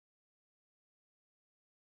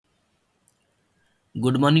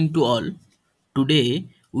Good morning to all. Today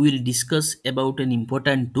we will discuss about an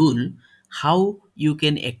important tool how you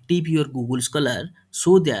can active your Google Scholar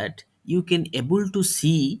so that you can able to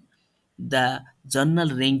see the journal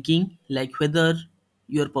ranking like whether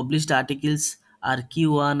your published articles are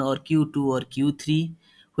Q1 or Q2 or Q3,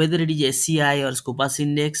 whether it is SCI or Scopus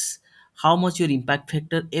index, how much your impact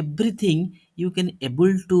factor, everything you can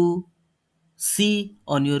able to see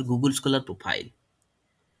on your Google Scholar profile.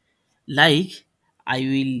 Like I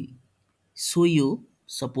will show you,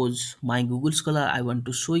 suppose my Google Scholar I want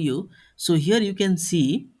to show you. So here you can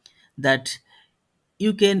see that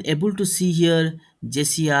you can able to see here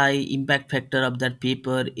JCI impact factor of that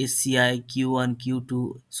paper, SCI Q1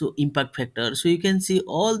 Q2, so impact factor. So you can see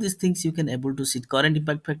all these things, you can able to see current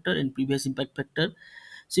impact factor and previous impact factor.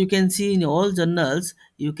 So you can see in all journals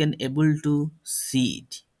you can able to see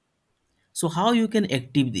it. So how you can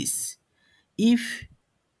active this? If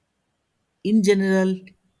in general,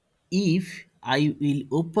 if I will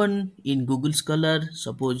open in Google Scholar,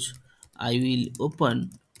 suppose I will open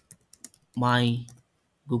my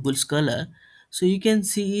Google Scholar, so you can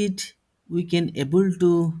see it, we can able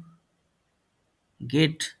to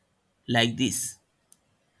get like this.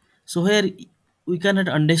 So here we cannot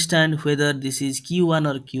understand whether this is Q1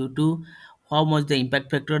 or Q2, how much the impact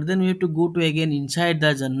factor, then we have to go to again inside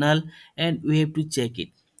the journal and we have to check it.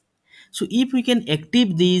 So if we can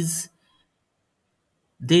active these,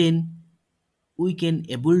 then we can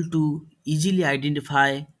able to easily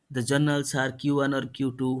identify the journals are Q1 or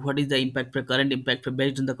Q2, what is the impact factor, current impact factor,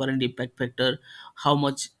 based on the current impact factor, how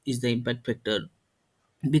much is the impact factor,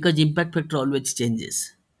 because impact factor always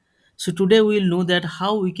changes. So today we will know that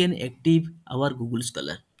how we can active our Google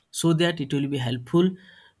Scholar so that it will be helpful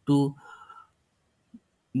to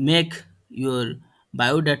make your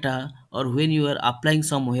biodata, or when you are applying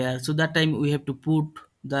somewhere, so that time we have to put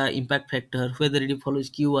the impact factor whether it follows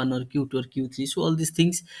Q1 or Q2 or Q3, so all these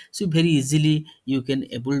things, so very easily you can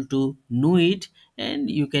able to know it and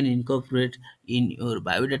you can incorporate in your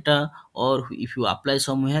biodata, or if you apply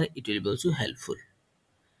somewhere it will be also helpful.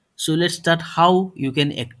 So let's start how you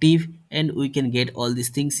can active and we can get all these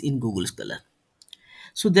things in Google Scholar.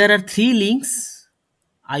 So there are three links.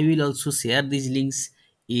 I will also share these links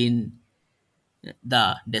in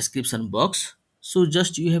the description box. So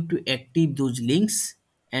just you have to active those links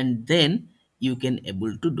and then you can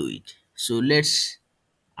able to do it. So let's,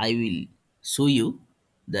 I will show you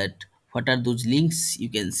that what are those links. You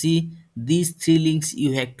can see these three links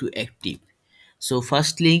you have to active. So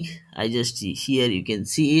first link, I just here you can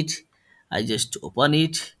see it, I just open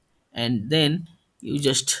it and then you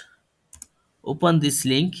just open this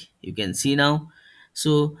link, you can see now.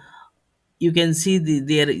 So you can see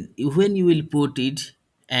there, when you will put it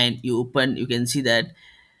and you open, you can see that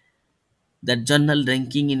journal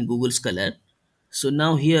ranking in Google Scholar. So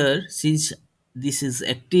now here, since this is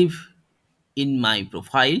active in my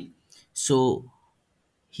profile, so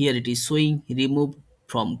here it is showing remove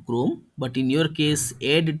from Chrome, but in your case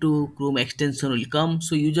add to Chrome extension will come,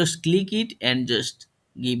 so you just click it and just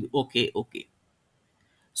give okay.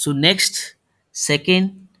 So next,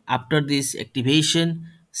 second, after this activation,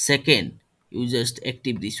 second you just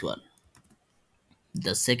active this one,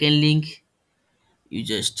 the second link, you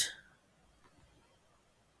just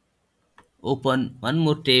open one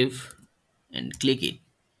more tab and click it.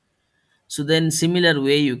 So then similar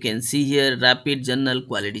way you can see here rapid journal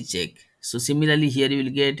quality check. So similarly here you will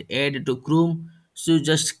get add to Chrome, so you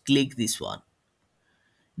just click this one,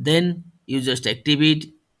 then you just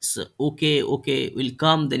activate. So okay will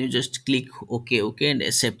come, then you just click okay and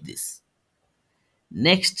accept this.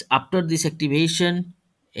 Next, after this activation,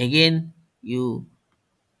 again you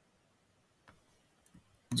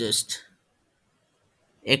just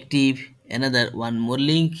active another one more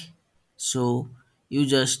link. So you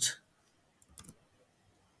just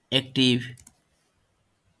active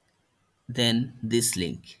then this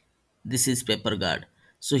link, this is paper guard.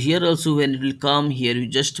 So here also when it will come, here you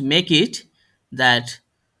just make it that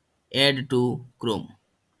add to Chrome.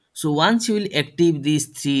 So once you will active these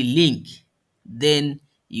three link, then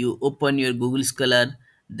you open your Google Scholar,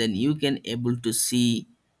 then you can able to see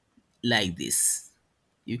like this,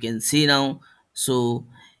 you can see now. So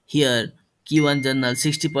here Q1 journal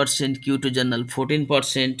 60%, Q2 journal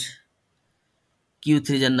 14%,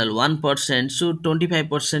 Q3 journal 1%. So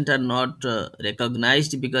 25% are not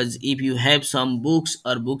recognized, because if you have some books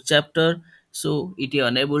or book chapter, so it is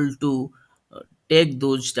unable to take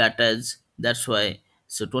those datas. That's why,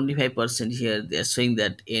 so 25% here they are saying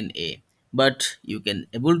that NA. But you can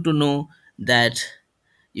able to know that,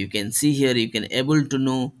 you can see here, you can able to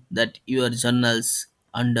know that your journals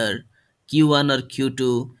under Q1 or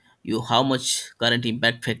Q2 you how much current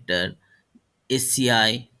impact factor,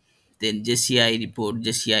 SCI, then JCI report,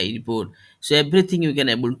 JCI report. So everything you can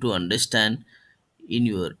able to understand in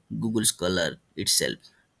your Google Scholar itself.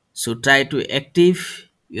 So try to active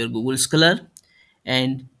your Google Scholar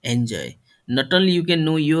and enjoy. Not only you can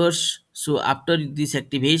know yours, so after this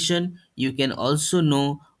activation, you can also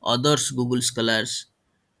know others Google Scholars,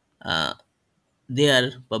 uh,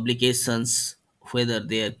 their publications, whether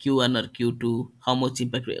they are Q1 or Q2, how much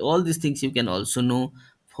impact, all these things you can also know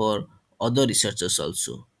for other researchers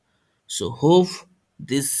also. So hope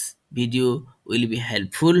this video will be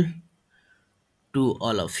helpful to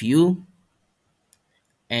all of you,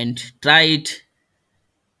 and try it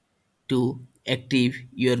to active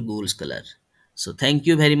your Google Scholar. So thank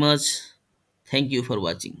you very much. Thank you for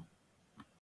watching.